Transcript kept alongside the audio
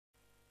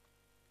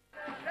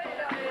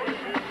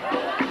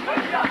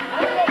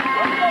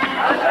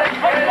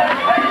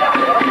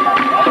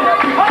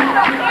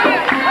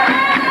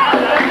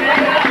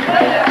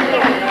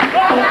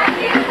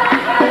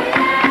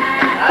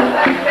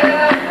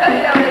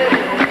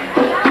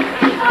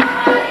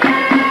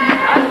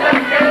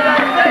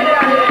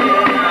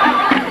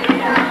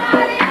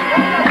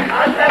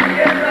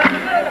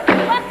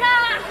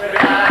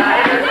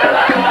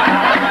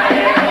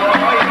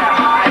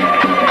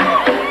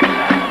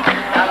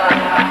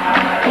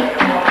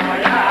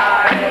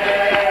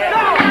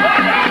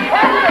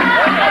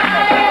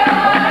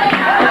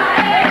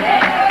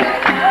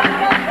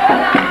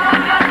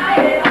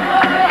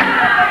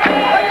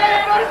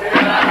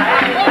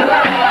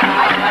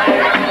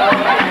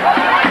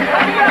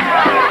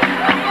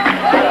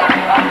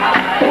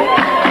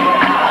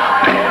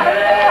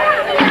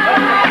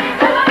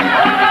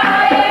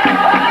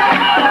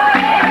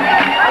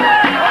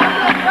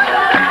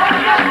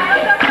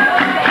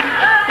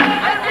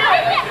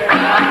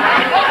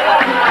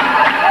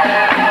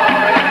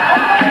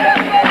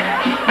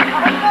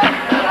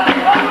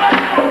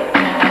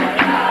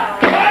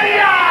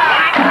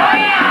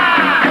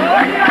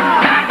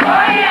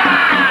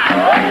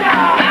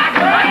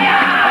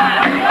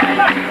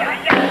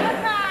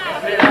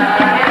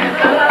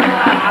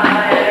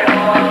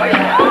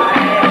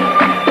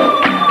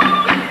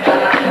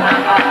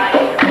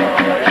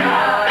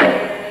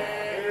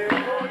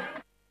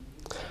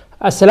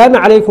السلام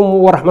عليكم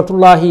ورحمة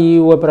الله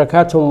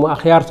وبركاته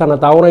أخيارتنا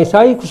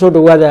داوريساي كسو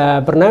دوادا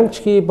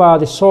برنامجكي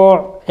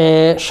باديسوع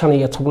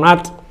شنية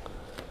طبنات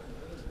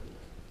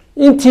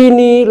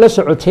intiini la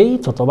socotay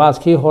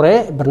toddobaadkii hore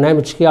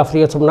barnaamijkii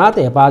afriya tobnaad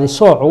ee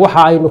baadisooc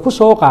waxa aynu ku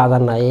soo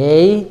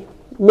qaadanay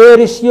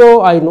meerisyo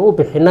aynu u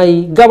bixinay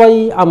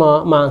gabay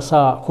ama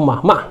maansa ku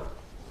mahma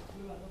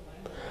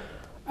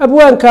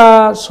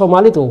abwaanka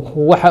Soomaalidu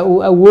waxa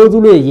uu awood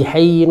u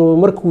leeyahay inuu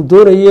markuu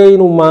doonayo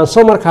inuu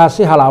maanso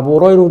markaasi hal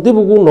abuuro inuu dib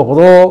ugu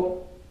noqdo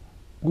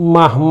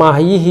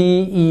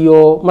mahmaahiyihii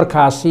iyo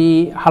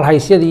markaasi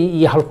halhaysyadii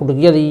iyo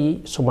halkudhigyadii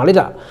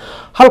Soomaalida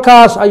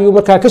halkaas ayuu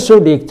markaa ka soo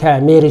dheegtaa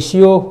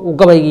meerisyo uu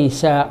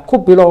gabaygiisa ku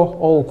bilo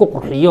oo uu ku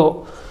qurxiyo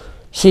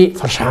si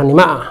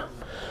farshaxanimo ah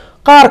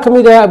qaar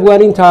kamid ah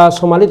abwaaninta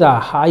Soomaalida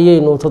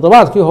ayaynu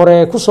toddobaadkii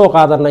hore ku soo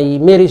qaadanay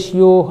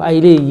meerisyo ay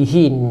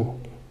leeyihiin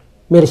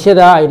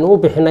meerisyada aynu u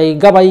bixinay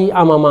gabay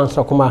ama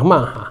maanso ku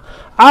mahmaaha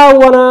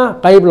caawana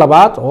qayb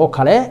labaad oo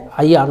kale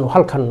ayaanu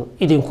halkan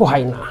idinku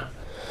haynaa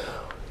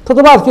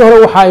toddobaadkii hore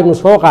waxa aynu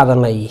soo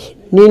qaadanay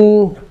nin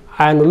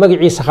aanu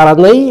magaciisa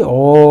qaladnay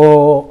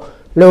oo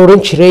la oran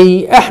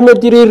jiray Axmed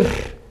Dirir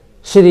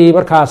sidii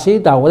markaasi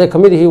daawade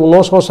kamidihii uu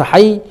noo soo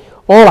saxay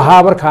oo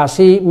lahaa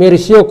markaasi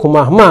meerisyo ku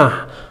mahmaah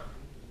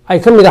ay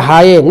kamid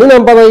ahaayeen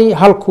ninan baday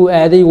halkuu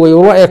aaday way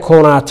ula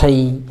ekoonaatay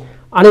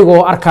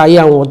anigoo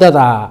arkayaan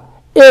wadada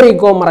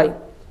erigo maray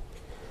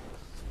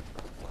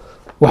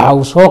waxa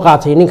uu soo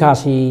qaatay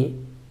ninkaasi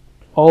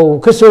oo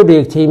ka soo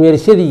dheegtay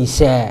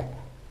meerisyadiisa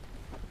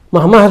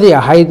mahmaahdii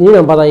ahayd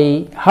ninan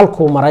baday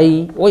halkuu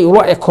maray way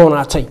ula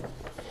ekoonaatay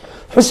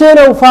حسين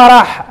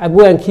وفارح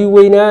أبوان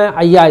كيوينا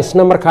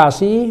عياسنا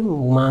مركاسي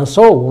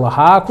مانسو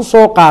لها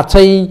كسو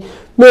قاتي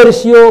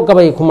ميرسيو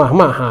قبيكم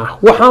مهماها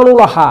وحانو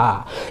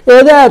لها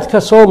إذاد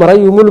كسو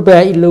مريو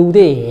ملبا إلو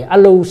دي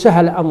ألو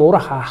سهل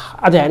أمورها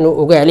أدعنو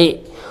أغالي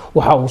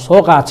وحاو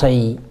سو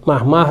قاتي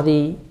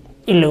مهماهدي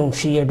إلو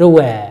شي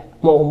دوا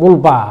مو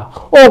ملبا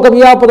أو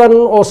قبيا بدن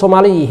أو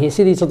صوماليه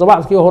سيدي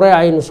تطبعت كي هوري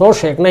عينو سو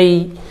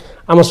شيكني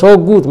أما سو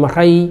قود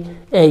مرحي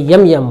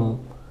يم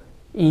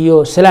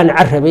إيو سلان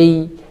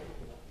عربي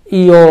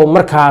iyo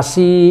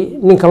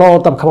markaasi ninka loo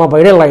dabkama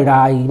bayray la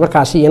yiraahday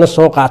markaasi ina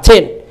soo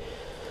qaateen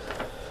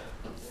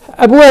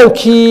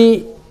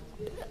abwaankii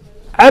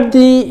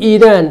Abdi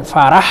Iidan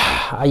Faarax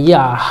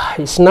ayaa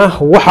isna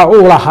waxa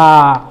uu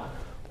lahaa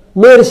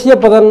meerisyo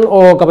badan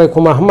oo gabay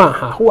ku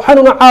mahmaaha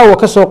waxaanu caawa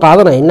ka soo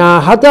qaadanaynaa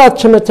hadaad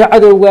jamata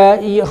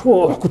cadowga iyo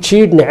ruux ku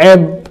jiid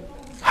nacab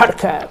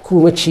harka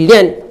kuma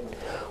jiideen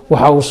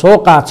waxa uu soo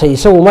qaatay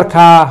isagu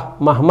markaa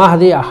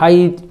mahmaahdii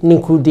ahayd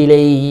ninku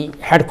dilay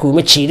harku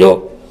ma jiido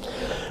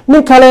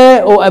nin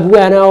kale oo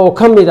abwaana oo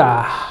kamid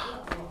ah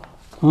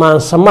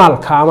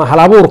maansamaalka ama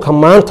halabuurka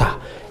maanta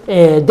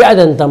ee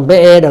da'dan dambe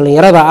ee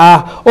dhalinyarada ah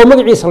oo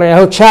magaciisa la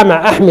yiraahdo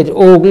Jaamac Axmed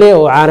Oogle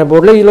oo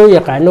caanaboorley loo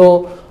yaqaano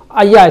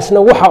ayaa isna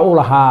waxa uu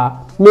lahaa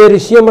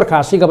meerisyo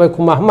markaasi gabay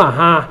ku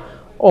mahmaaha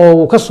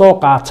oo ka soo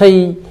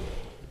qaatay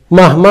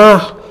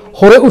mahmaah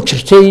hore u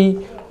jirtay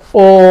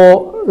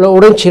oo la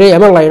oran jiray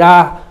ama la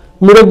yiraahdo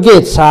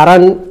midabgeed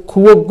saaran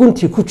kuwa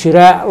gunti ku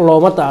jira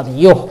looma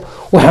daadiyo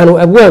waxaanu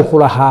abwaanku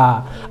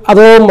lahaa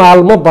adoo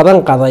maalmo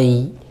badan qaday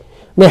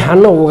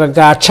meexano uga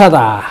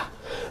gaajada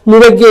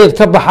midabgeed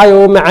ka baxay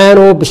oo macaan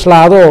oo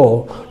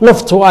bislaado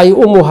naftu ay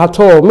u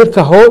muhato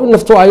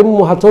naftu ay u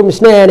muhato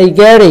misna aanay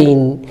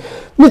gaarayn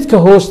midka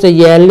hoosta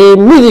yaale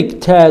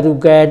midigtaadu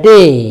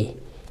gaadhee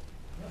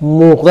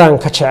muuqdaan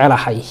ka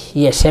jecelahay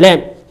ya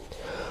salaam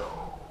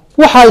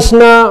waxa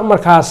isna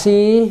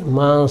markaasi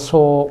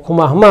maanso ku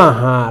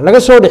mahmaaha laga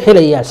soo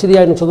dhixilaya sidii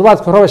aynu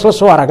toddobaadkii hore isla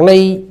soo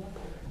aragnay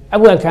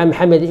abwaanka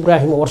Maxamed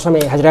Ibraahim warsame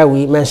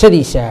Hadraawi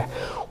maansadiisa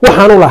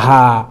waxaanu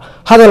lahaa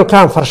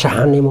hadalkan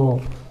farshaxanimo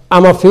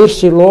ama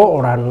fiirsi loo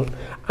oran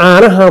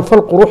caanahan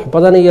fal qurux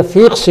badan iyo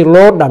fiiqsi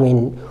loo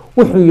dhamin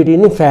wuxuu yiri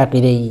nin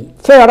faaqiday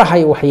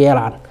feerahay wax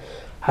yeelaan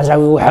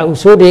Hadraawi waxa uu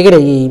soo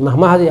dheeganayay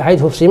mahmaahdi ahayd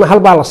hubsiima hal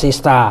baa la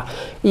siistaa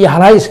iyo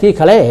halhayskii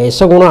kale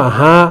isaguna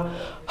ahaa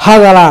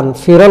hadalan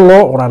fiiro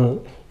loo oran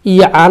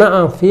iyo caana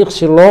aan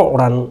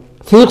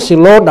fiiqsi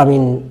loo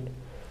dhamin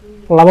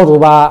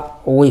labaduba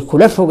way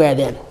kula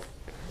fogaadeen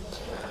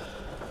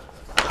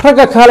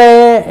ragga kale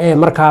ee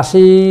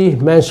markaasi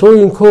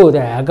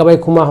maansooyinkooda gabay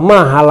ku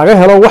mahmaaha laga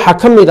helo waxa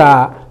kamid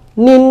ah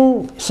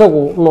nin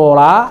isagu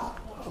noolaa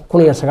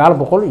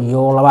 1920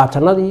 iyo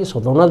 20-nadii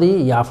 30-nadii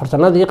iyo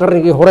 40-nadii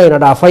qarnigii horeyna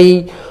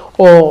dhaafay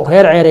oo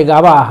reer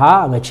ceerigaaba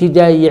ahaa ama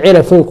jida iyo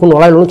ceelafin ku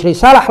noolay loo jiray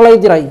Saalax lay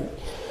diray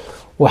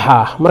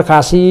waxa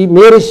markaasi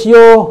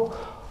meerisyo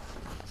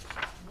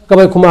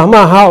gabay ku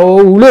mahmaaha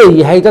oo uu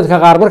leeyahay dadka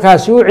qaar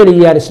markaasi u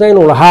celiyaan isna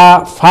inuu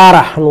lahaa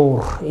Faarax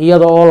Nuur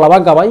iyadoo laba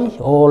gabay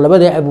oo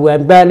labada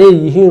abwaan baa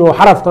leeyihiin oo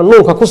xarafka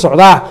nuunka ku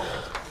socda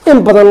in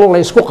badan la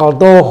isku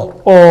qaldo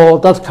oo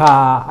dadka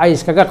ay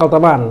iskaga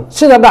qaldamaan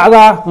sida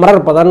dhacda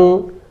marar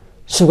badan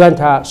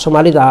sugaanta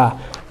Soomaalida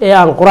ee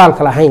aan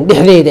qoraalka lahayn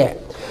dhexdeeda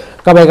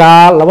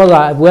gabayga labada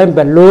abwaan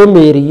baa loo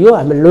meeriyo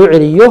ama loo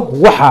celiyo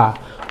waxa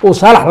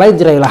وصالح لا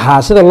يدري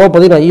لها سيدا لو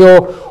بدينايو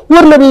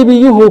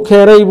ورنبيبيuhu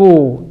keenay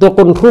buu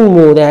doqon run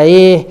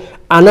moodaye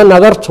أنا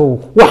نظرت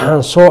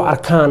وحن سو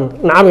أركان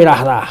نعم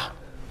الأحداث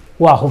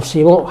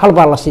وخبسيمو هل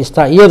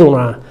بالسيستا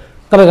يدنا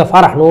قبل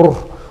فرح نور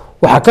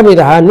وحكم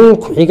إذا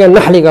نوك حجا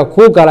نحلق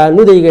كوكلا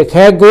نديك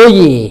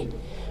كاجوي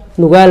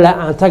نقال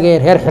أن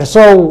تغير هير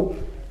حرصو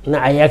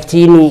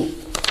نعيكتيني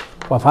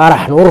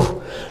وفرح نور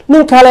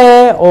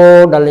نكاله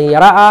أو دلني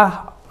يرى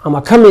أما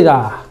كم إذا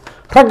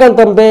رجعن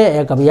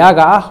تنبه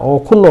قبيعة أو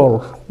كنول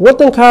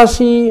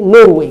وتنكاسي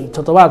نروي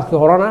تطبعت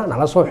كهرانا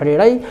على صوح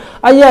ريري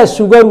أيها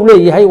السجان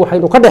ولي هاي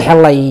وحين قد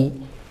حلي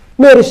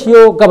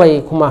ميرسيو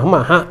قبي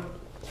كمهما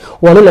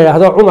ولله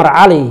هذا عمر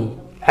علي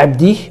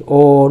عبدي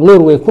أو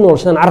نروي كنول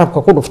سن عرب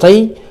كقول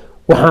فتي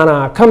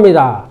وحنا كم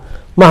إذا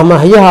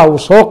مهما هيها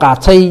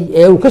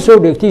وسوقاتي أو كسر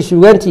دكتي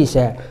سجان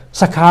تيسا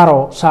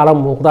سكارو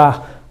سالم مقدا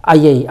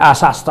أي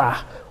أساسته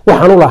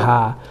وحنو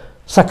لها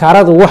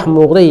سكارات وح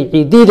مقدي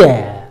عديدة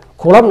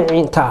كلام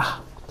عينته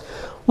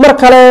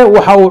مركله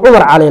وحاو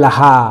عمر علي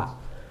لها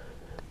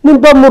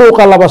نبى مروق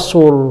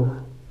لبصول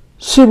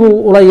سبوا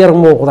ولا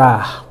يرموقدا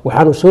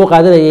وحنو سوق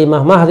هذا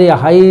مهما هذه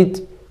هيد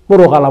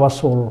مروق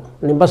لبصول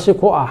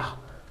نبسكوا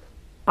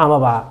أما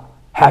با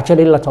حاجة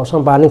إلا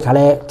توصل بانين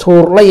كله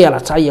تور ليلا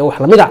تعيا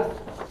وحلا مدا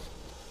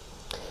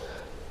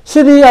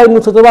سيدي أي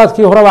متطلبات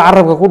كي هرب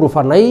عرب كقولوا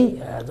فناي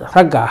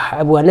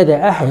رجع أبو الندى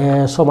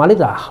سومالي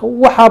ده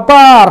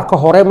وحبار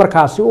كهرب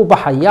مركزي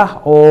وبحياه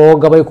أو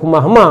قبيكم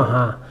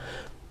مهما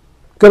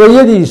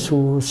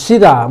قبيديسو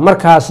سيدا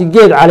مركزي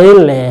جيد عليه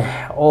له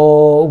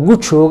أو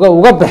جوتشوجا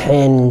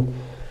وقبحين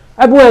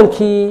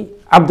أبوانكي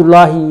عبد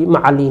الله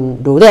معلين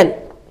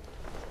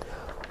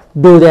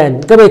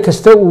دودان قبل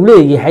كستو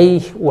ليه هي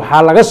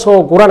وحالة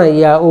صو قرانا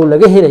يا أو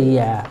لجهنا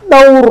يا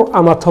دور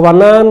أما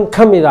طبعاً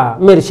كم إذا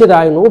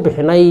مرشدا إنه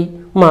بحناي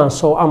ما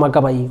صو أما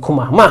قبل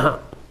كمه معها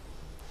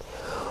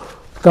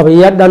قبل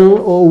يدن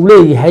أو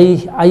ليه هي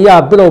أيا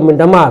بلو من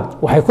دماد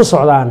وحيكون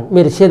صعدان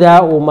مرشدا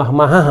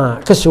ومهمها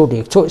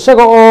كسوديك تو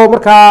سجوا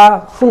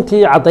مركا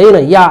فنتي عطينا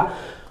يا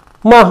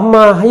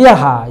مهما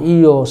يها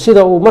إيو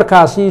سيدا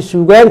ومركاسي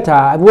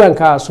سوغانتا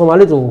أبوانكا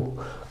سوماليدو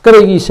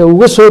قريgiisa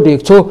uga soo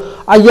dheegto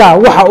ayaa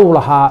waxa uu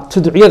lahaa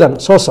tudciyadan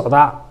soo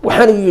socda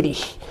waxaan yiri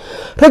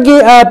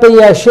ragii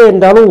aabayaasheen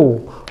dhalu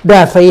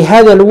dhaafay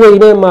hadal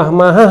weyne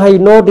mahmaahay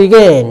noo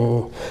dhigeen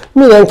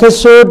midan ka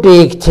soo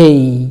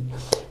dheegtay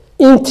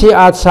intii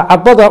aad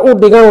sacabada u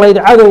dhigan layd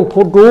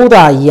cadowku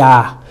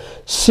dhuudaya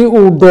si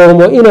uu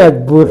doomo inaad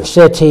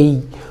buuxsatay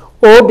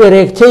oo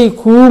dhareegtay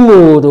kuu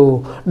moodo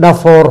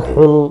dhafoor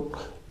xun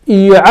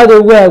iyo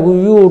cadowgaagu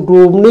yuu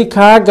dhuubni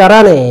kaa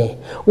garane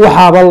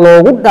waxaaba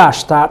loogu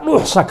dhaashtaa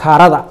dhuux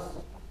sakaarada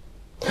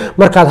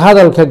markaad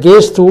hadalka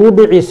geestu u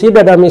dhici si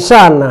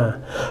dhadhamisaana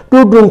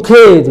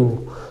dhudhunkeedu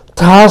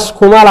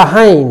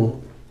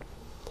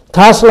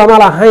taas lama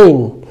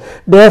lahayn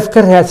dheef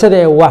ka raadsada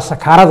ee waa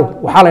sakaaradu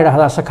waxaa la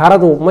yidhaahdaa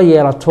sakaaradu ma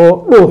yeelato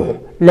dhuux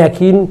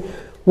laakiin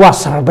waa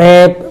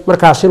sarbeeb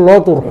markaasi loo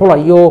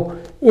durxulayo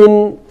in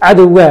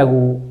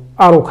cadowgaagu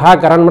aanu kaa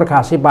garan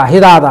markaasi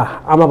baahidaada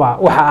amaba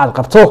waxa aad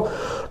qabto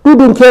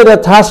dhudhunkeeda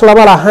taas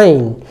lama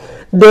lahayn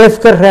dheef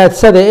ka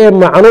raadsada ee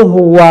macnuhu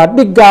waa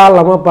dhigaa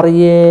lama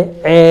barye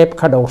ceeb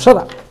ka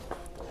dhowrsada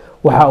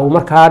waxa uu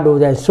markaa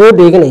dhowdaan soo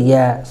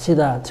dheeganayaa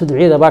sida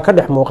tudciyadaba ka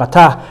dhex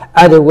muuqata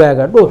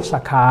cadowgaaga dhuux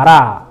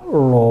sakaaraa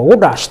loogu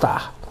dhaashtaa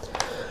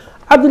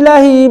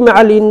cabdilaahi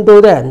macalin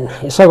dhowdaan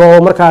isagoo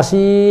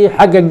markaasi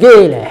xagga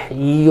geela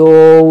iyo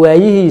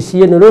waayihiisa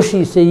iyo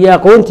noloshiisa iyo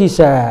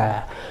aqoontiisa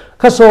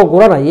ka soo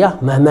guranaya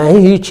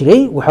mahmaahihii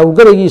jiray waxa uu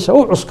gabaygiisa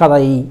u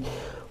cuskaday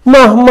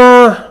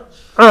mahmaah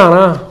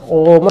caana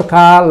oo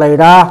markaa la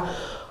yidhaa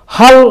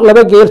hal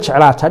laba geel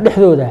jeclaata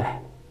dhexdooda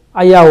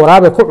ayaa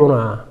waraabe ku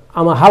cunaa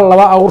ama hal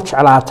laba awr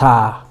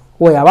jeclaataa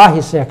way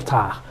abaahi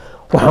seegtaa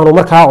waxaanu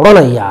markaa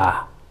odhanayaa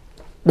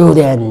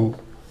dhowdaan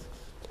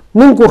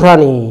nin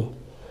gurani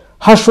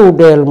hashuu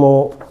dheelmo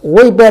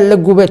way baa la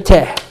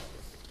gubataa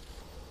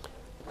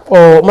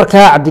oo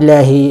markaa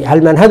cabdilaahi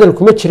halmaan hadal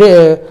kuma jira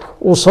ee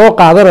uu soo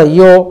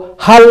qaadanayo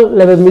hal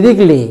laba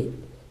midigle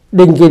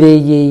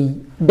dhangadeeyey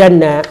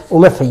dhanna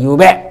uma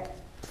fayooba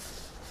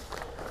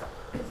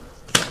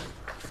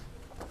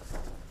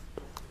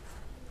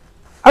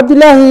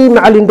cabdilaahi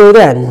macalin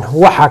dhowdaan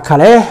waxa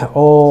kale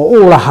oo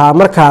uu lahaa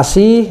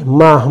markaasi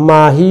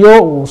mahmaahiyo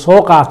uu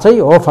soo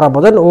qaatay oo fara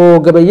badan oo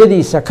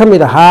gabayadiisa ka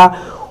mid ahaa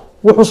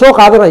wuxuu soo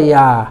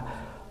qaadanayaa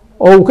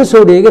oo uu ka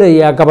soo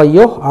dheeganayaa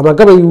gabayo ama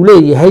gabay uu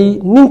leeyahay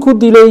nin ku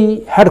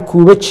dilay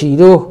harkuuma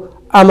jiido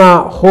ama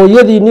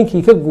hooyadii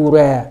ninkii ka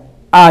guuraa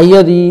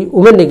aayadii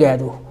uma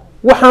nagaado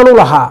waxaanu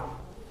lahaa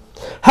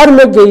har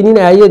ma geynin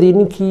aayadii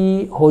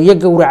ninkii hooyo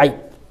gowracay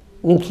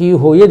ninkii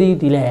hooyadii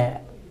dilaa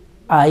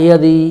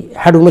aayadii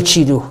hadhuma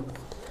jiido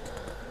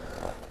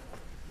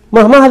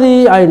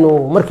mahmahdii aynu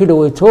markii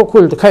dhaweyto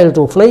ka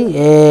ilduufnay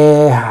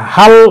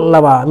hal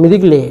laba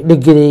midigle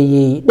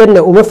dhegadeeyey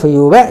dhanna uma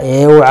fayooba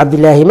ee uu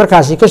cabdilaahi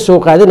markaasi ka soo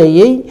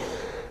qaadanayay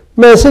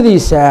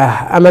maasadiisa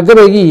ama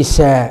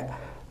gabaygiisa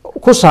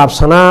ku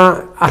saabsanaa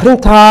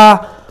arintaa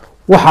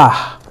waxa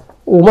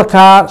uu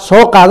markaa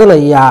soo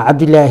qaadanayaa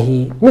cabdilaahi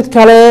mid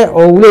kale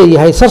oo uu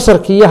leeyahay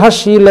sarsarkii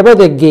hashii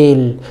labada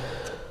geel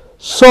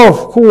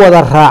soof ku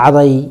wada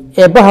raacday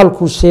ee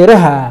bahalku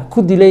seeraha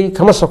ku dilay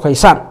kama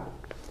sokaysaan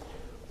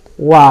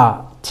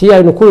waa tii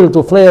aynu ku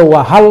ilduufnay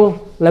waa hal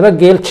laba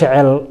geel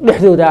jecel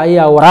dhexdooda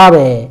ayaa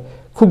waraabe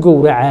ku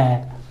gowraca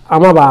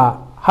amaba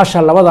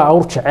hasha labada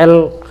awr jecel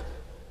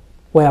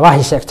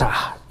waxyaabaha seegtaa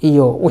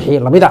iyo wixii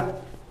lamida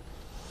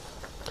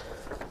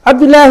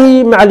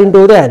cabdilaahi macalin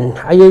doodaan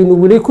ayaynu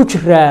weli ku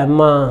jiraa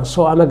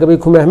maaso ama gabay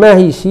ku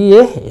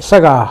mahmaahiisiiye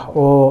isaga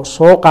oo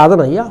soo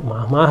qaadanaya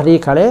mahmaahdii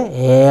kale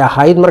ee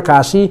ahayd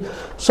markaasi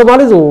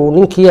soomaalidu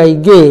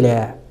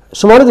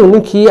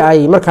ninkii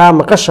ay markaa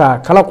maqasha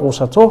kala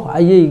quusato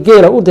ayay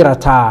geela u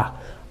dirataa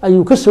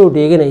ayuu ka soo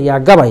dheeganayaa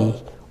gabay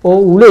oo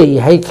uu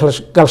leeyahay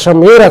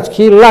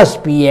galshamiiradkii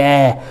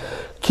laasbiya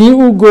kii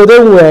u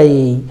godan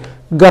waayey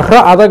garro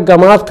adag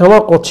gamaad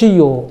kama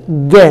qotiyo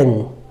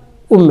gaan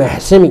u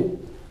mahsami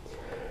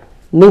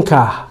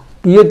ninka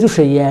biyo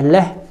dusha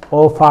yaalla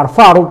oo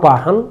faarfaar u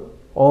baahan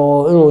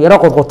oo inuu yaro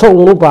qodqoto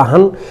uun u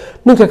baahan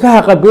ninka ka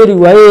haqabeeli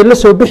waayey ee la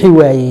soo bixi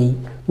waayey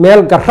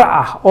meel garro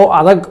ah oo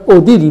adag oo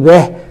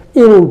didibah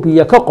inuu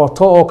biyo ka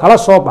qoto oo kala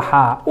soo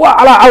baxaa waa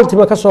calaa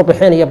cawtima ka soo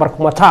baxeenaya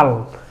barkumataal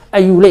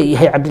ayuu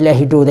leeyahay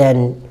cabdilaahi doodaan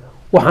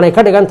waxaanay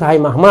ka dhigan tahay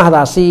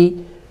mahmaahdaasi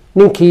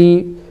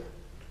ninkii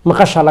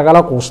maqasha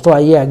lagala quusto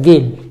ayaa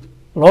geel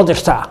loo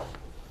dirtaa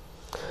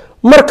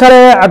mar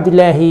kale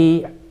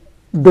cabdilaahi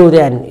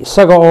doodaan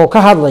isaga oo ka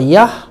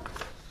hadlaya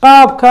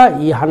qaabka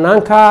iyo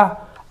hanaanka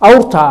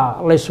awrta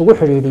la isugu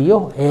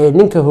xiriiriyo ee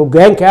ninka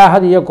hogaanka ah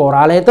had iyo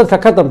gooraale dadka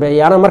ka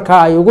dambeeyana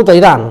markaa ay ugu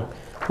daydaan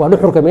waa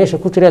nuxurka meesha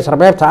ku jira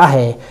sarbeebta ah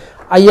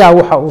ayaa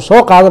waxa uu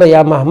soo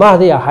qaadanayaa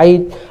mahmaahdii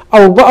ahayd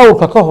awrba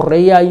awrka ka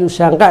horeeya ayuu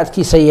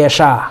saanqaadkiisa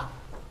yeeshaa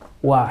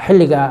waa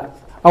xilliga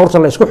awrta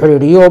la isku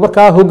xiriiriyo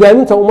markaa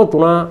hogaaminta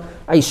ummaduna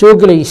ay soo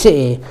gelaysa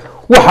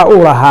waxa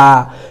uu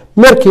lahaa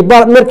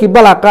markii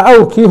balaqa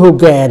awrkii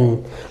hogaan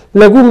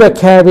lagu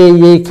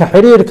makaabeeyey ka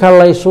xiriirka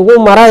la isugu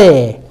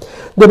maraye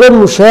daba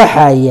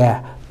mushaaxaya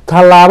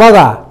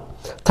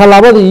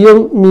tallaabada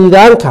iyo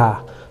miidaanka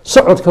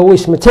socodka way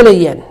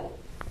ismatalayaan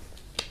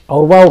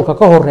awrba awrka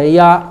ka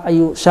horeeya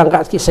ayuu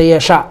saanqaadkiisa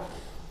yeeshaa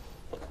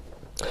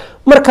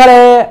mar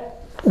kale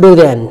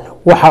doodaan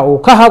waxa uu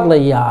ka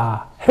hadlayaa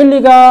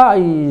xilliga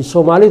ay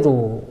soomaalidu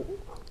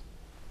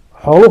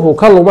xooluhu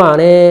ka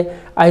lumaane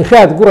ay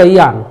raad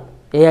gurayaan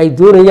ee ay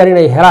doonayaan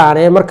inay helaan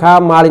markaa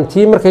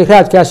maalintii markay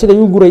raadkaa siday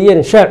u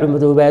gurayeen shaacu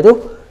madoobaado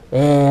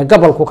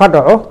gabalku ka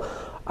dhaco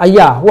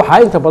ayaa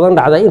waxaa inta badan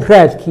dhacda in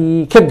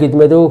raadkii ka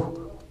gedmado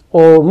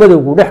oo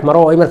madowgu dhex maro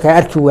oo ay markaa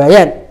arki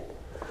waayaan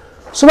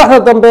subaxda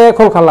dambe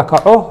kolka la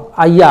kaco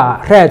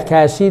ayaa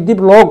raadkaasi dib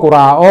loo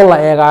guraa oo la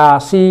eegaa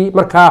si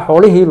markaa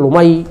xoolihii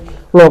lumay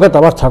looga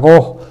daba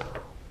tago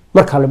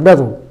marka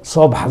libdhadu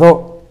soo baxdo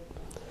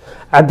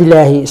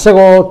cabdilaahi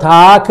isagoo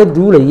taa ka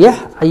duulaya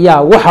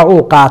ayaa waxa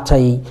uu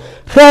qaatay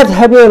raad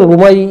habeen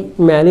lumay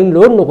maalin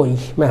loo noqoy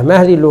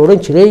mahmaahdii lo odhan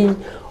jiray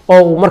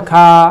oo uu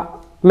markaa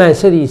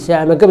maansadiisa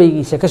ama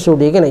gabaygiisa kasoo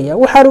dheeganaya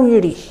waxaanuu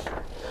yidhi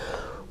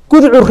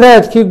gudcu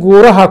raadkii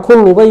guuraha ku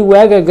lumay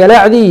waaga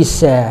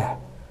galaacdiisa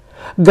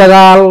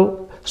gadaal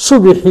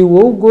subixii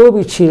wou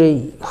goobi jiray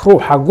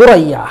ruuxa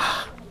guraya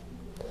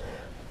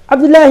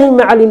cabdilaahi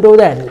macalin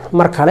doodaan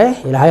mar kale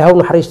ilaahay haw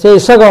naxariistay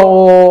isaga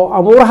oo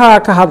amuuraha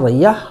ka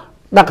hadlaya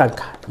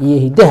dhaqanka iyo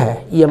hidaha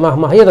iyo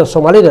mahmaahyada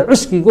soomaalida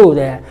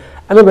cusbigooda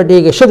amaba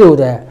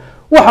dheegashadooda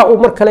waxa uu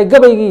mar kale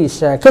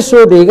gabaygiisa ka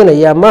soo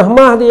dheeganayaa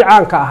mahmaahdii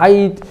caanka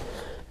ahayd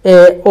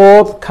ee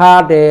ood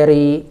kaa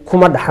dheeri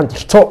kuma dhaxan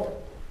dirto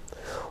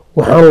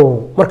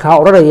waxaanuu markaa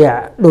odhanayaa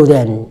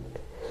doodaan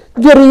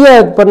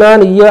gariyaad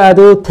bannaan iyo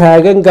adoo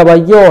taagan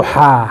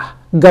gabayooxa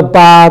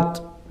gabaad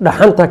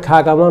dhaxanta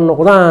kaagama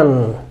noqdaan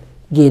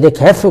geeda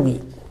kaa fogi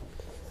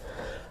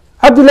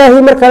cabdilaahi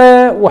mar kale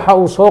waxa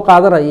uu soo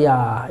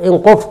qaadanayaa in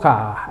qofka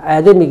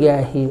aadamiga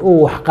ahi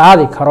uu wax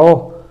qaadi karo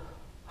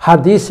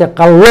haddiise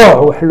qallooc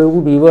wax loogu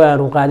dhiibo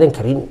aanu qaadan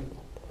karin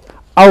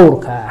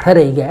awrka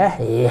rarayga ah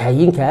ee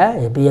hayinka ah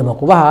ee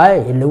biyamaqubaha ah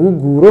ee lagu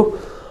guuro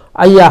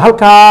ayaa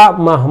halkaa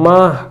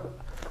mahmaah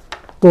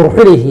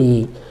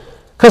durxulihii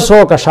ka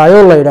soo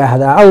gashaayoo la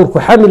yidhaahdaa awrku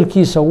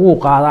xamilkiisa wuu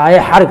qaadaa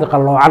ee xariga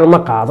qalloocan ma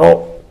qaado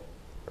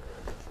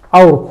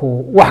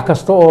awrku wax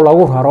kasta oo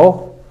lagu raro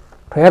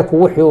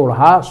reerku wixii uu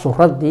lahaa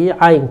suradii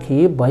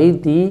caynkii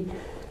baydii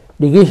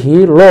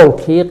dhigihii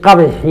loolkii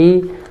qabixii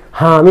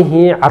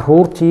haamihii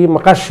caruurtii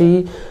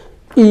maqashii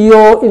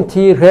iyo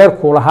intii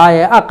reerku lahaa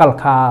ee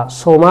aqalka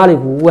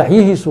soomaaligu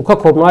waxyihiisu ka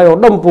koobnaayoo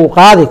dhan buu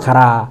qaadi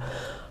karaa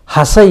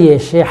hase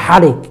yeeshee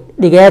xadhig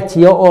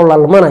dhigaatiya oo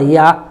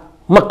lalmanaya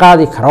ma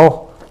qaadi karo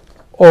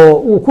oo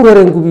uu ku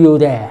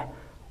rarangubiyoodaa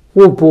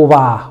wuu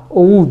buubaa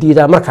oo wuu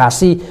diidaa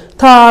markaasi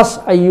taas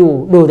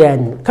ayuu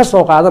doodaan ka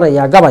soo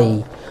qaadanayaa gabay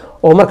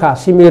oo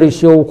markaasi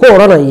meerisyo uu ku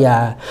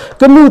odhanayaa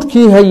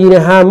gamuudkii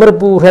hayinahaa mar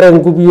buu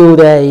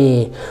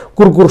rarangubiyoodaaye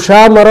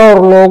gurgurshaa maroor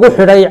loogu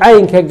xidhay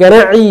caynka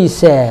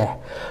ganaciisa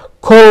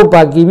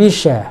kolba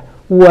gibisha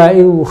waa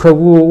inuu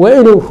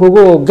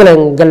rogoo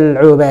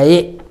galangalcoobaaye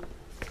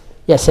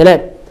yaa salaam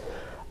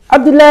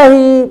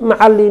cabdilaahi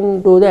macalin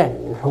doodaan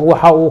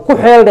waxa uu ku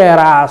xeel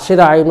dheeraa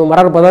sida aynu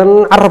marar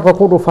badan carabka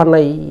ku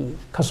dhufanay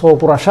kasoo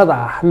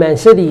gurashada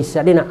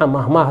maansadiisa dhinaca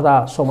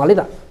mahmaahda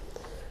Soomaalida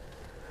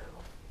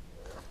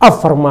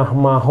afar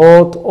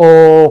mahmaahood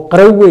oo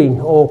qaran weyn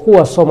oo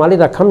kuwa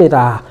Soomaalida kamid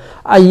ah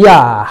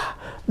ayaa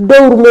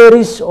dhowr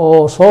meeris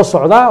oo soo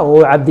socda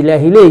oo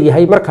Cabdilaahi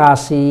leeyahay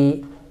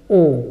markaasi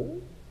uu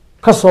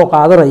ka soo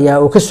qaadanaya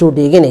oo ka soo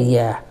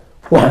dheeganaya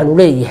waxaanu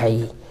leeyahay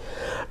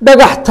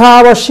dhagax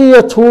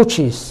taabashiyo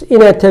tuujis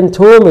inaad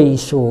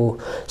tantoomayso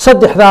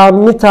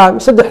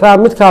saddexdaa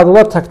midkaad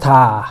uga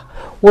tagtaa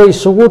way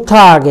isugu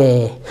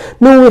taage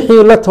nin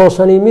wixii la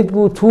toosani mid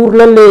buu tuur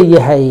la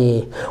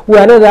leeyahay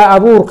waanada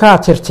abuurkaa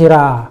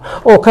tirtira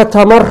oo ka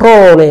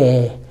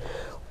tamaroone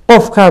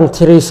qofkan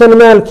tirisan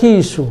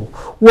maalkiisu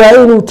waa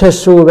inuu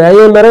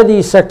tasoobaye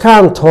maradiisa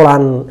kaan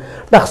tolan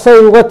dhaqsay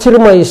uga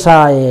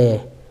tirmaysaaye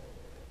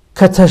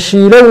ka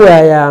tashiilan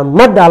waayaa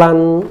ma dhalan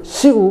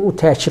si uu u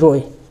taajiro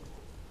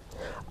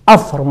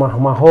afar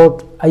mahmaahood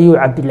ayuu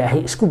Cabdilaahi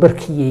isku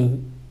barkiyay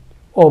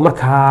oo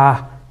markaa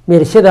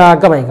meerishada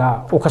gabayga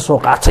uu ka soo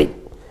qaatay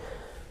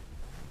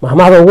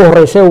mahmaahda ugu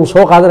horeysa uu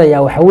soo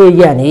qaadanaya waxa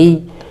weeyaan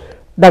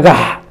dhagax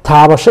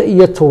taabasho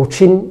iyo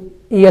toojin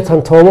iyo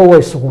tantoomo way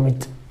isugu mid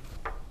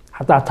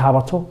hadaa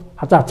taabato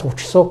hadaa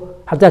toojiso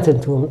hadaa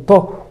tantoomto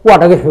waa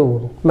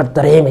dhagaxoon mar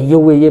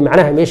dareemayo weeye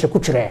macnaha meesha ku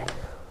jira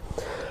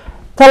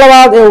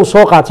talabaad ee uu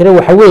soo qaatay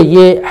waxa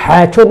weeye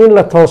xaajo nin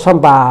la toosan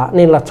baa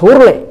nin la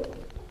tuurle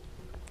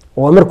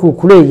ومركو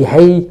كليه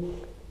هي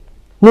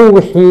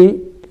نوحي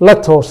لا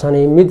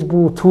توصني مد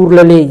بو تور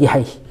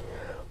لليه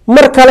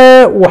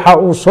مركله waxa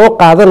uu soo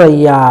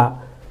qaadanaya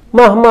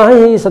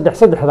mahmaahi saddex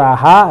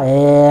daha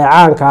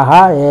caanka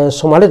aha ee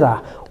Soomaalida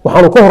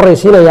waxaan ku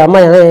horeysiinayaa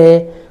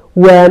maayane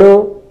waano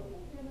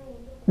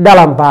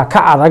dhalan baa ka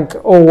adag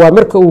oo waa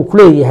marka uu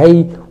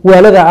kuleeyahay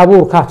waalada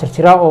abuurka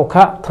tirtira oo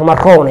ka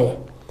tamaroone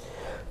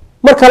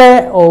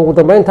markale oo ugu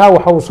dambeynta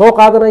waxa uu soo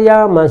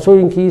qaadanaya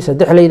maansooyinkii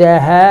saddexleyda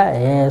ahaa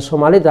ee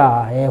Soomaalida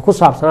ee ku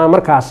saabsanaa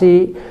markaasi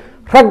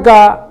ragga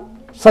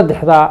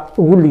saddexda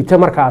ugu liita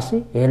markaasi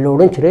ee loo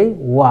oran jiray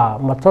waa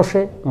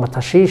matoshe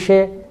matashiishe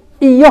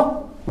iyo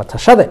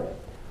matashade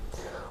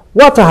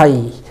watahay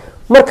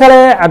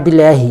markale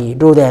Cabdilaahi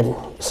Doodaan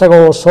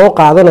isagoo soo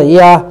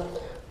qaadanaya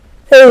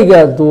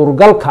eeyga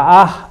duurgalka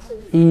ah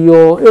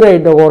iyo inay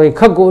dhagori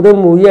ka go'do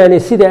mooyaane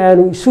sida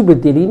aanu isu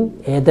bedelin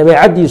ee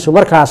dabeecadiisu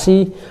markaasi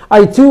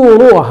ay tii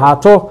uu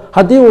ahaato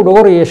hadii uu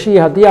dhagor yeeshay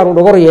hadii aanu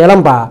dhagor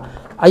yeelanba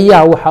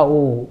ayaa waxa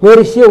uu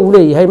meerisyo u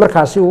leeyahay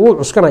markaasi uu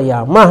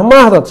cuskanaya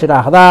mahmaahda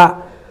tiraahda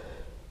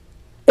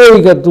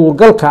eeyga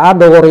duurgalka ah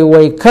dhagori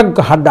way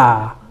ka hadhaa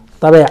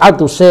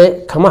dabeecadu se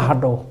kama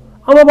hadho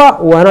amaba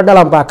waana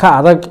dhalan baa ka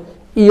adag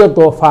iyo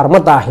doofaar ma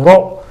daahiro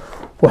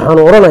waxaan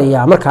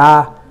oranayaa markaa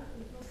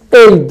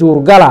eey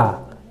duurgala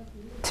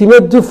timo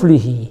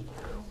duflihi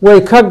way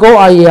ka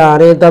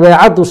go'ayaan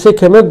dabeecadu si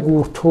kama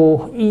guurto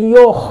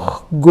iyo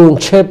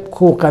goonjeb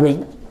ku qabay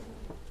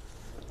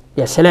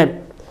ya salaam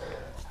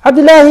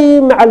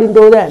Cabdilaahi macallin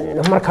Doodaan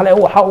markale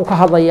waxa uu ka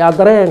hadlayaa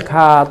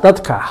dareenka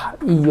dadka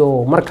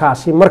iyo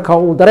markaasi marka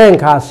uu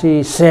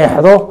dareenkaasi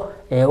seexdo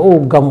ee uu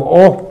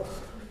gamco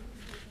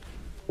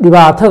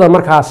dhibaatada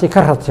markaasi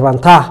ka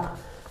ratibanta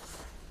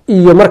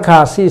iyo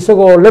markaasi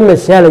isagoo la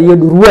masaalayo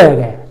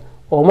dhurwaaga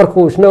oo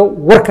markuu isna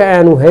warka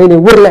aanu haynin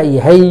war la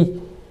yahay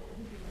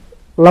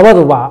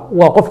labaduba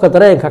waa qofka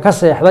dareenka ka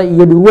seexda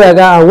iyo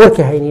dhurwaaga aan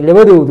warka haynin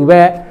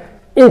labadooduba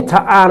inta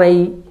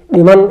aanay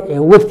dhiman ee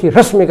wadkii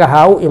rasmiga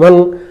ahaa u iman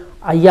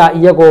ayaa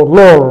iyagoo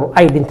nool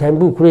ay dhintaan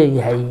buu ku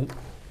leeyahay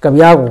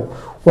gabyaagu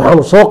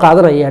waxaanu soo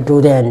qaadanayaa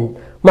Doodaan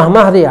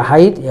mahmaahdii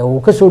ahayd ee uu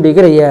ka soo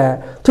dheeganayaa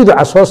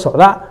tuduca soo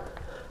socda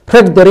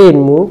rag dareen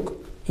moog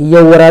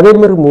iyo waraabe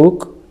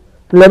marmoog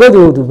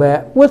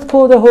labadooduba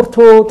wadkooda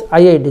hortood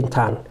ayay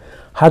dhintaan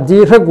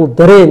haddii raggu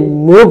dareen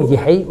moog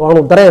yahay oo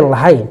aanu dareen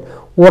lahayn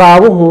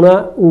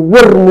waraabuhuna uu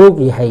war moog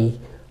yahay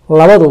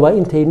labaduba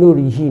intay nool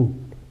yihiin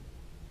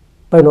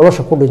bay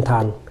nolosha ku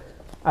dhintaan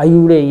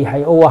ayuu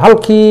leeyahay oo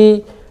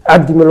halkii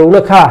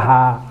Cabdimalowna ka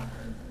ahaa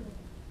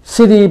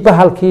sidii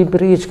bahalkii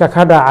biriijka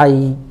ka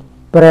dhacay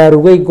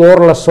baraarugay goor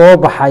la soo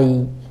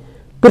baxay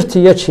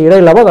birtiya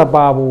jiiray labada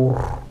baabuur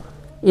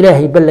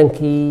ilaahay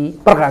ballankii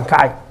barqan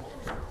kacay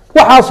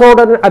waxa soo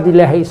dhan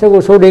Cabdilaahi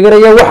isagoo soo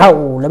dheeganaya waxa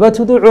uu laba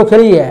tuduuc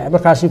kaliya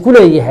markaasi ku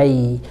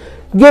leeyahay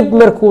geb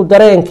markuu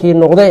dareenkii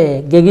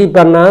noqday gegi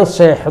banaan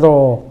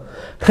seexdo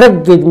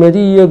rag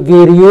gedmadiyo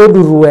geeriyo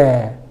dhurwa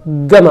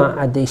gama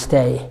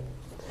adeystay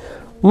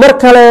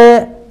markale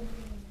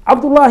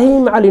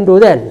Cabdilaahi macallin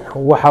Doodaan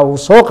waxa uu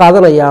soo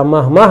qaadanayaa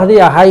mahmaahdii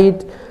ahayd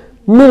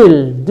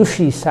mil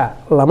dushiisa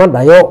lama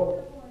dhayo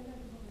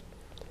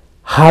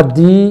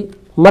hadii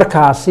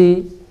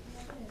markaasi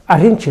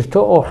arrin jirto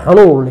oo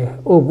xanuun leh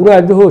oo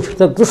gunaadahoo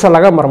jirta dusha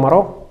laga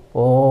marmaro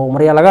oo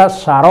marya laga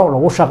saaro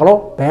lagu shaqlo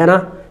beena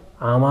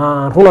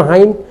ama run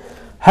ahayn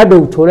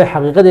hadhow toole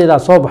xaqiiqadeeda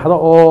soo baxdo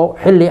oo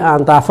xilli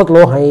aan daafad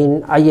loo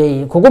hayn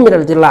ayay kugu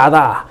midal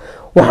dilaacda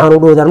waxaanu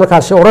Doodaan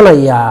markaasi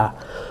oranayaa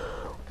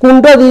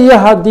gundhadii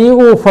haddii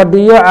uu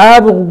fadhiyo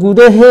caabuq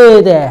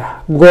gudaheeda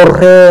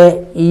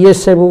gorre iyo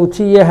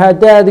sabuutiya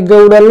haddaad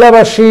gowla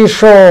laba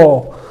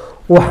shiisho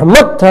wax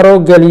ma taro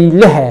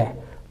galiilaha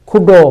ku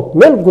dhoob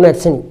meel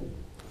gunaadsani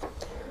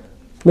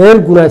meel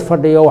gunaad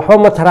fadhiyo waxba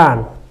ma taraan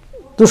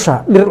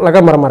dusha dhir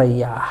laga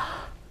marmarayaa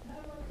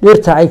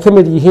dhirta ay ka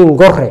mid yihiin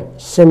gorre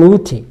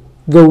samuuti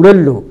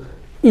gowlalo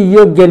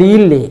iyo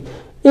galiile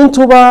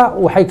intuba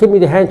waxay ka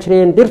mid ahaan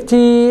jireen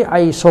dhirtii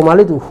ay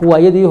soomaalidu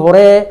huwaayadii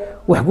hore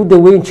wax ku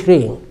daweyn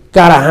jireen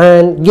gaar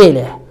ahaan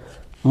geela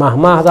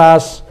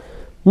mahmaahdaas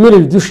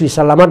milil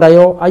dushiisa lama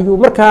dhayo ayuu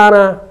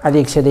markaana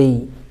adeegsaday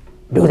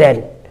dhowdaan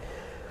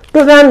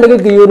laga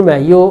gayoon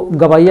maayo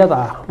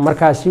gabayada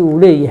markaasi uu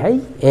leeyahay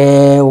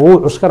uu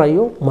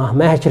cuskanayo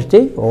mahmaaha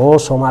jirtay oo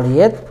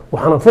soomaaliyeed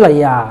waxaan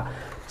filayaa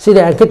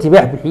sida aan ka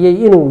tibaax bixiyay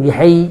inuu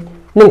yahay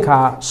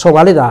ninka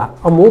soomaalida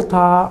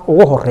amuurta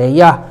ugu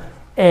horeeya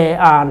ee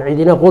aan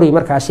cidina qori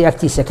markaasi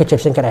agtiisa ka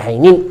jabsan kara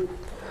haynin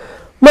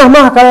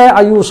mahmaha kale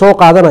ayuu soo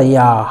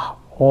qaadanayaa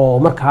oo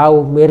markaa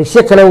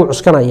meerisyo kale uu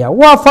cuskanaya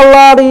waa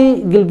fallaadhi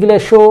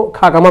gilgilasho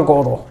kaagama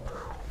go'do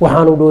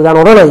waxaanu dhowdaan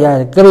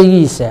odhanayaa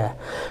gabaygiisa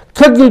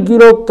ka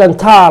gilgilo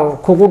gantaal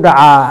kugu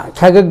dhaca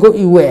kaga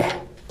go'i weeh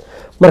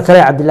mar kale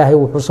cabdilaahi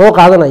wuxuu soo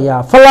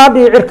qaadanayaa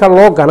fallaadhii cirka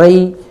loo ganay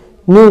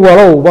nin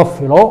walowba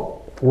filo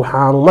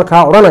waxaanu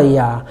markaa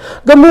odhanayaa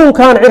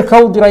gamuunkan cirka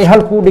u diray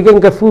halkuu dhigan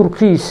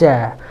gafuurkiisa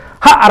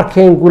ha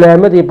arkeen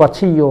gulaamadii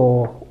batiyo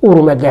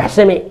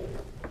urmagaaxsame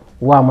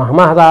waa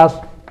mahmahdaas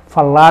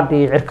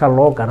fallaadhii cirka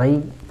loo ganay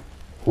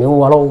nin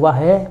walowba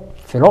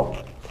filo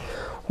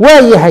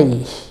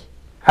waayahay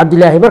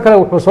cabdilaahi mar kale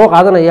wuxuu soo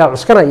qaadanayaa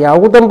cuskanayaa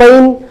ugu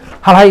dambayn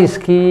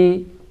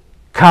halhayskii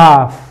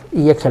kaaf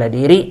iyo kala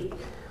dheeri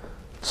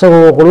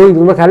isagoo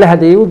qolooyinka markaa la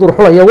hadlayay u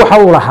durxulaya waxa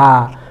uu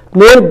lahaa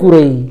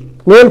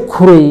meel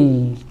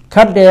kuray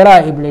ka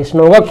dheeraa ibliis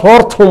nooga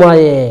koor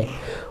tumaye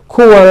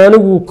kuwan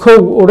anigu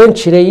kow odhan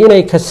jiray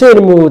inay kaseen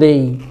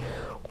mooday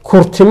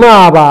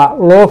kurtimaaba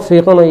loo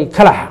fiiqanay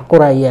kalax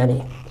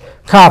qorayaani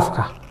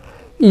kaafka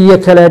iyo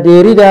kala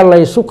dheerida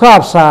laysu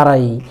kaab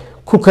saaray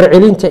ku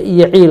karcelinta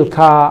iyo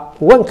ciilka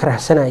waan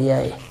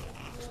karahsanayaa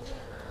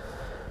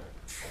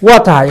waa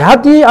tahay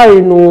haddii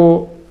aynu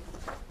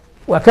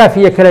waa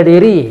kaafiya kala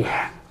dheeriye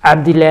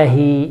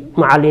cabdilaahi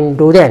macalin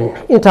dhowdaan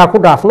intaa ku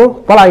dhaafno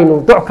bal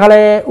aynu doc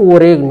kale u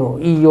wareegno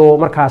iyo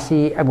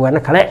markaasi abwaano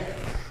kale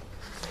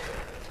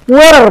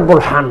weerar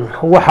bulxan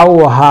waxa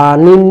uu ahaa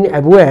nin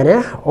abwaan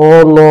ah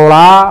oo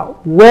noolaa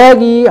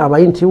waagii ama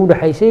intii u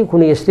dhaxaysay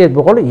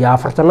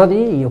 1840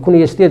 iyo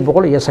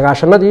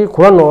 1890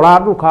 kula noolaa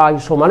dhulka ay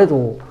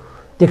Soomaalidu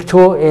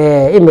degto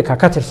ee imika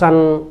ka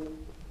tirsan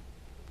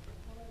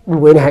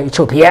dhulweynaha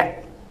Itoobiya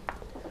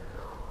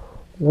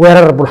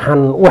weerar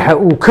bulxan waxa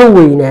uu ka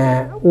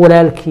weynaa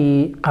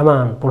walaalkii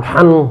qamaan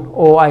bulxan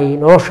oo ay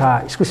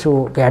nolosha isku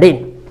soo gaadheen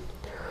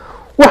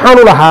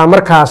waxaanu lahaa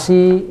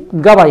markaasi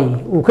gabay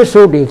uu ka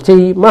soo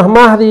dheegtay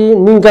mahmaahdii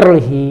nin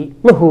garlihi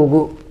ma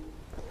hoogo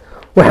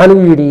waxaanu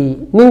yidhi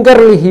nin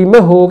garlihi ma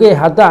hooge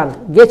haddaan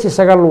gees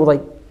isaga luuday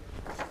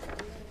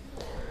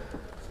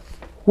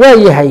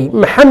waayahay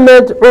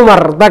maxamed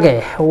cumar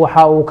dage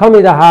waxa uu ka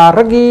mid ahaa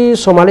raggii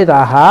soomaalida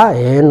ahaa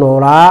ee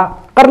noolaa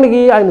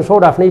qarnigii aynu soo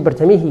dhaafnay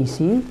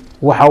bartamihiisii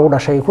waxa uu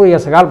dhashay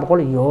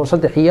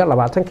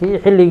 1923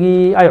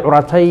 xilligii ay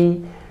curatay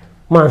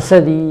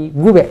maansadii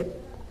gube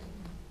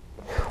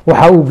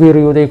waxa uu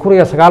geeriyooday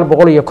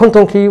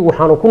 1950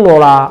 waxaanu ku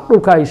noolaa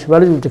dhulka ay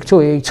Soomaalidu degto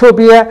ee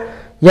Itoobiya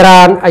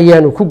yaraan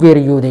ayaanu ku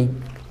geeriyooday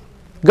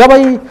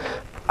gabay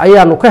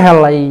ayaanu ka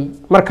helay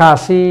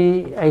markaasi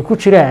ay ku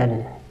jiraan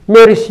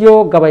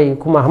meerisyo gabay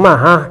ku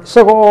mahmaaha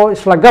isagoo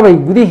isla gabay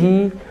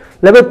gudihii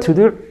laba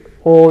tuduc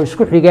oo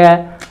isku xiga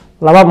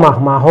laba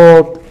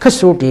mahmaahood ka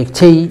soo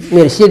dheegtay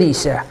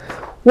meerisyadiisa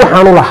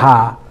waxaanu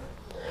lahaa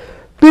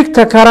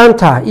bigta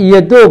karanta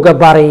iyo dooga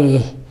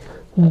bari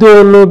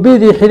doolo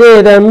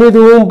bidixdeeda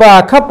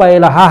miduunbaa ka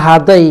baylaha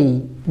hadday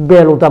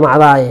beelu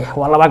damacdaaye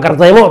waa laba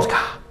gardaymoodka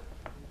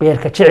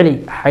beerka jecli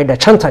xaydha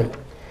jantay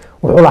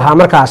wuxuu lahaa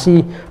markaasi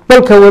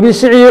balka webi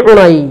sicii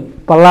cunay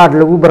ballaadh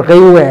lagu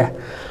barqayn waa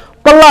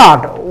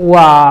ballaadh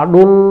waa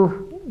dhul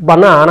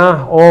banaana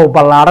oo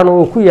ballaaran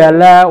oo ku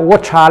yaala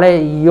wajaale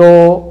iyo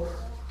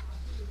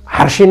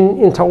xarshin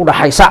inta u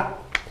dhaxaysa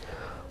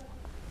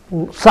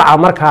saca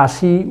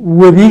markaasi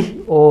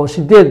webi oo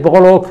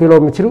 800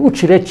 kilomitir u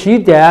jira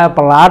jiida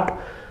ballaadh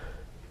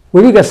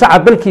webiga saca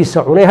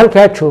balkiisa cunay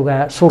halkaa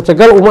jooga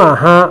suurtagal uma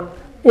aha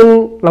in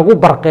lagu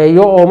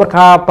barqeeyo oo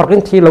markaa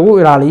barqintii lagu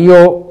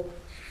ilaaliyo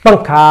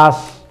bankaas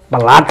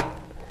ballaadh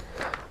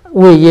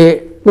weeye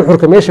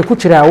nuxurka meesha ku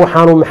jira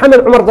waxaanu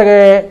maxamed cumar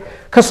dage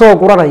ka soo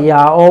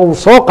guranayaa oo uu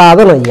soo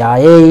qaadanayaa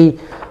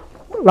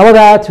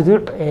labada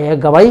tuduc ee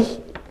gabay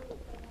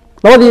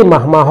labadii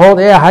mahmaahood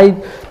ee ahayd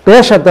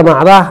beesha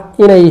damacda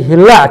inay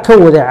hilaac ka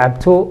wada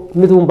cabto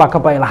midunbaa ka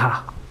baylaha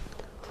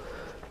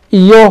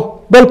iyo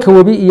balka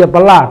webi iyo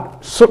ballaadh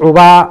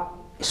sucuba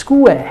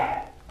isku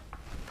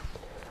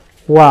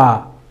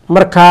waa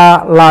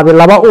markaa laabi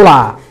laba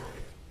ula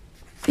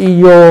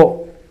iyo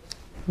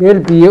meel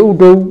biyo u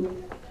dhow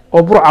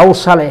oo burca u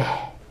saleh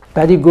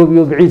baadi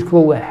goobiyo baciid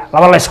kuwa waa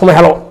laba la iskuma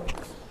helo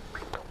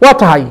waa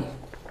tahay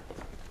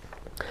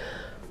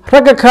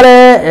ragga kale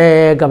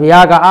ee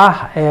gabyaaga ah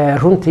ee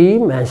runtii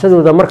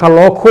maansadooda marka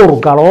loo kuur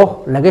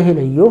galo laga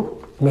helayo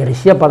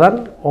meerisyo badan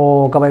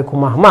oo gabay ku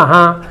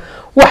mahmaaha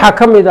waxaa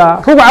ka mid ah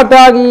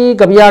rugcadaagii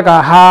gabyaaga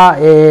ahaa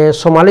ee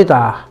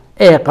Soomaalida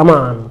ee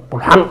qamaan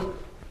bulxan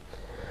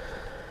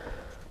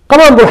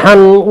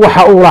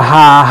waxa uu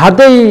lahaa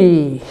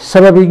hadday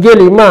sababi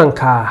geli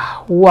maanka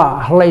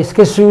waa la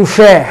iska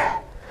suushaa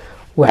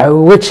waxa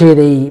uu uga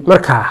jeeday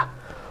markaa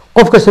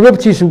qofka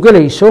sababtiisu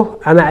galayso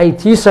ama ay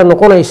tiisa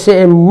noqonayso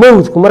ee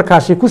mawdku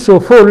markaasi kusoo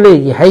fool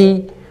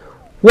leeyahay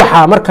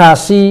waxaa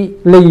markaasi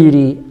la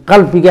yidhi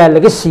qalbigaa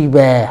laga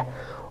siibaa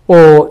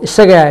oo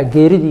isaga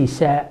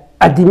geeridiisa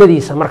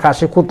adimadiisa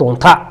markaasi ku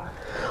doonta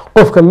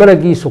qofka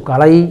malagiisu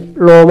galay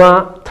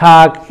looma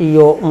taag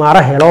iyo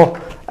maara helo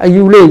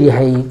ayuu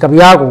leeyahay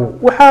gabyaagu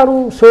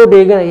waxaanu soo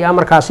dheeganayaa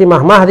markaasi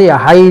mahmaahdii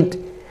ahayd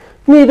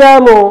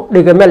nidaamo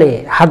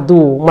dhigamale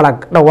hadduu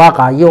malag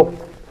dhawaaqayo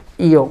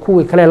iyo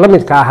kuwii kale la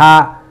midka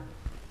ahaa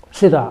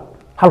sida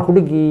halku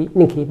dhigii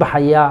ninkii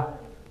baxaya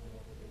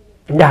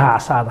indhaha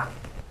casaada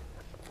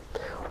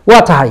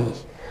waa tahay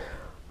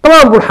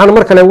qamaan bulxan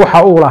mar kale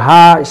waxa uu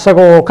lahaa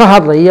isagoo ka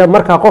hadlaya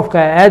marka qofka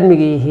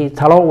aadmigiihi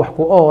talo wax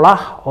ku ool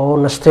ah oo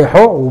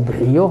nasteexo uu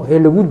bixiyo ee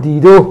lagu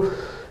diido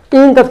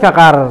in dadka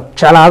qaar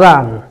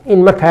jeclaadaan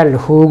in markaa la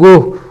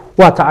hoogo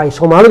waata ay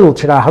Soomaalidu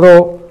tiraahdo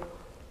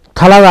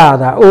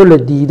taladaada oo la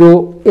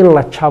diido in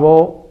la jabo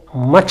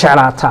ma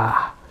jeclaataa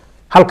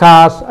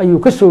halkaas ayuu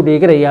ka soo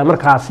dheeganayaa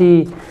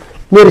markaasi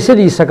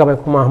meersadiisa gabay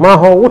ku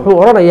mahmaaho wuxuu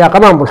oranayaa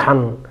qamaan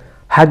bulxan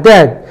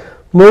haddaad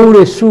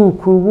mawle suu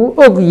kugu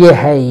og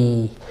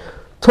yahay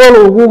tol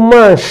ugu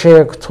maan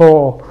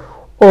sheegto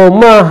oo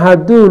maaha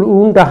duul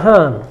uun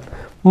dhahaan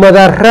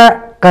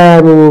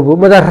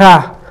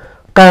madara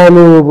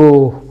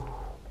qaamoobo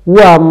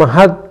waa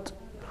mahad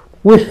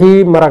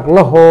wixii marag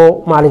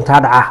lahoo maalintaa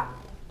dhaca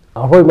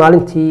ahoy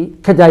maalintii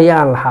ka daaya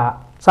aan lahaa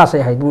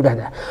saasay ahayd buu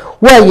dhahdaa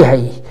waa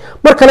yahay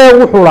mar kale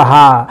wuxuu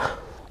lahaa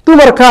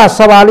dumarkaa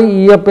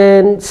sabaali iyo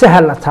been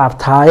sahal la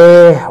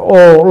taabtaaye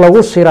oo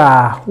lagu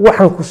siraa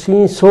waxaan ku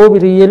siin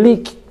soobir iyo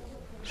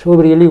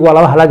liig waa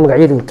laba halaad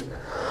magacyadood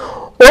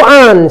oo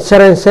aan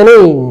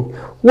saransanayn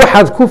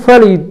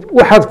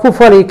waxaad ku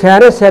fali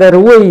kaana sarar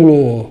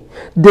weyne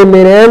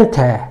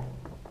demenaanta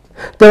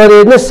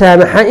dabadeedna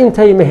saamaxa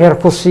intay meher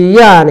ku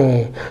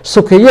siiyaane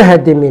sokeyaha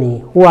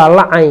demeni waa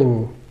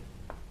lacayn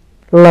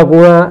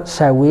laguna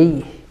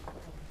saaweeye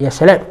ya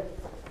salaam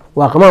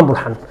waa qamaan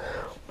bulxan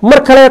mar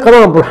kale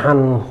qamaan bulxan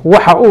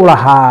waxa uu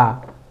lahaa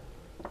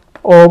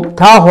oo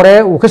taa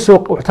hore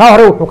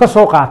wuxuu ka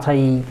soo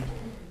qaatay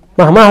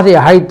mahmaahdii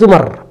ahayd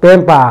dumar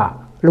been baa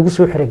lagu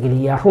soo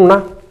xirogeliyaa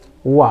runna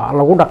waa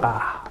lagu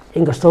dhaqaa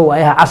inkastoo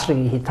waayaha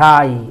casrigiihi taa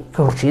ay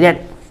ka horjeedaan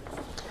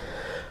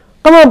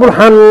qamaan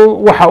bulxan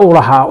waxa uu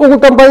lahaa ugu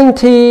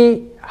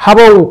dambayntii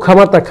habow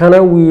kama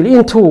dakana wiil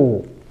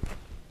intuu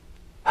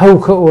haw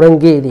ka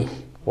orangeede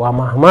waa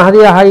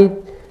mahmaahdii ahayd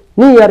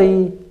nin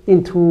yari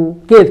intuu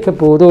geed ka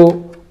boodo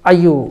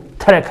ayuu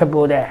tala ka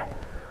boodaa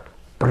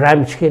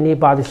barnaamijkeenii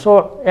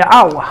baadisooc ee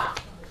caawa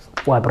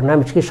waa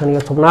barnaamijkii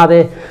 15aad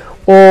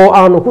oo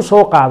aanu ku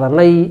soo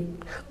qaadanay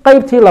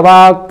qaybtii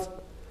labaad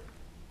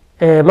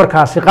ee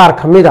markaasi qaar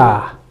ka mid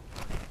ah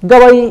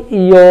gabay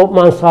iyo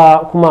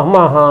maansa ku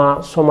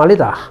mahmaaha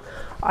Soomaalida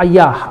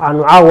ayaa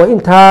aanu caawa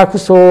intaa ku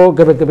soo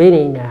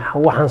gabagabeynaynaa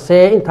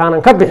waxaanse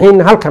intaanan ka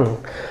bixin halkan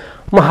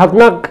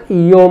mahadnaq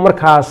iyo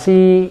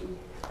markaasi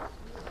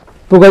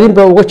bogadin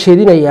baa uga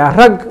jeedinayaa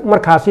rag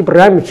markaasi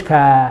barnaamijka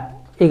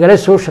igala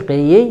soo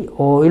shaqeeyay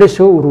oo ila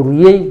soo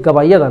ururiyay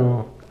gabayadan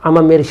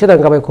ama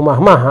meerishadan gabay ku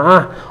mahmaaha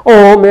ah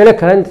oo meelo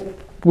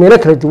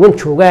kala duwan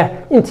jooga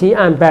intii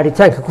aan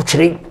baaritaanka ku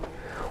jiray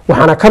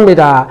waxaana ka mid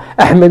ah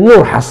Axmed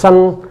Nuur Xasan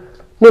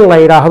nin la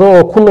yiraahdo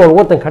oo ku nool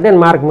wadanka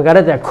Denmark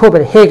magaalada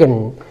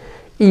Copenhagen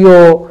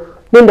iyo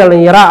nin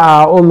dhalinyaro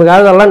ah oo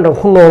magaalada London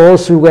ku nool oo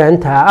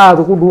suugaanta aad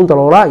ugu dhuun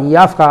daloola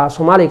iyo afka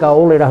Soomaaliga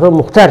oo la yiraahdo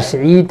Mukhtaar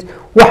Saciid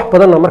wax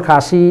badan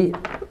markaasi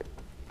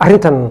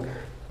arintan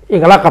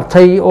igala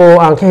qabtay oo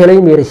aan ka helay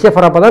meerisyo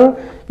fara badan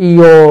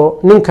iyo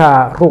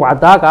ninka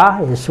rugcadaaga ah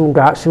ee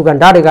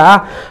suugaandhaariga ah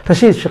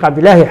Rashiid Sheekh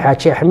Cabdilaahi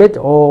Xaaji Axmed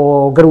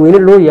oo garweyne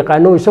loo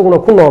yaqaano isaguna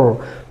ku nool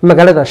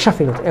magaalada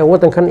Sheffield ee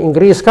wadankan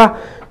Ingiriiska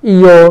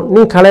iyo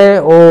nin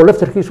kale oo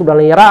laftarkiisu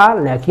dhalinyaro ah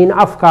laakiin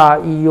afka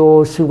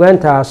iyo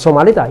suugaanta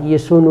Soomaalida iyo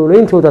soo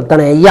nooleyntooda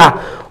daneeya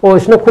oo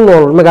isna ku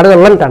nool magaalada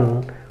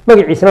London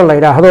magaciisana la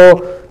yiraahdo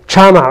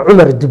Jaamac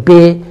Cumar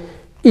Dube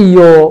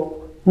iyo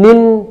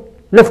nin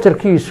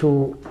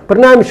laftarkiisu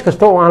barnaamij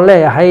kasta oo aan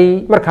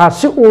leeyahay markaas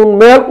si uun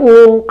meel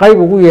uun qayb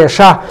ugu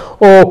yeesha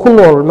oo ku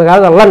nool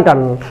magaalada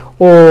London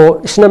oo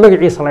isna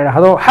magaciisa la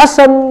yiraahdo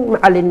Xasan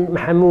Macalin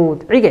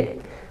Maxamuud Cige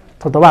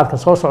toddobaadka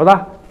soo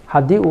socda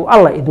haddii uu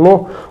alla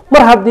idmo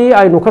mar haddii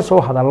aynu ka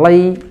soo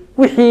hadalnay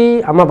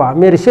wixii amaba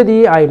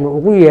meerisadii aynu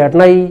ugu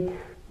yeedhnay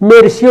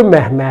meerisyo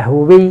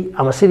mahmaahoobay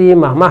ama sidii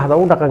mahmaahda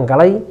u dhaqan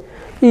galay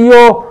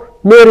iyo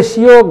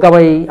meerisyo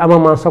gabay ama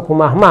maansa ku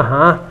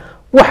mahmaaha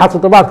waxaa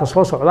toddobaadka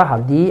soo socda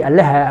haddii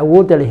allaha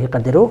awoodda lehi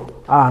qadaro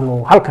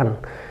aanu halkan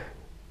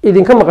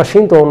idinka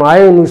maqashiin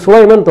doonaaye aynu isula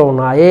iman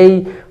doonaayey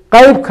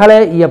qayb kale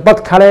iyo bad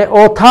kale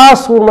oo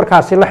taasuun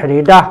markaasi la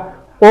xidhiidha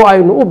oo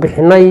aynu u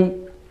bixinay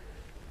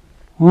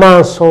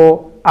maanso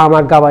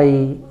ama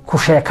gabay ku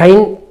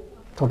sheekayn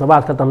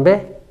toddobaadka dambe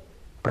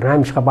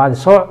barnaamijka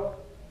baadisooc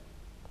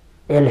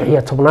ee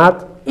 16aad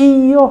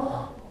iyo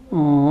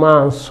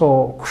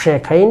maanso ku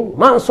sheekayn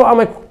maanso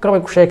ama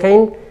gabay ku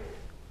sheekayn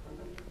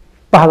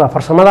bahda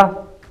farsamada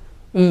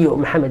iyo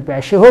maxamed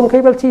baashe home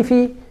cable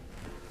tv.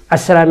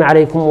 السلام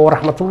عليكم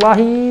ورحمة الله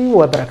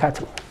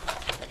وبركاته.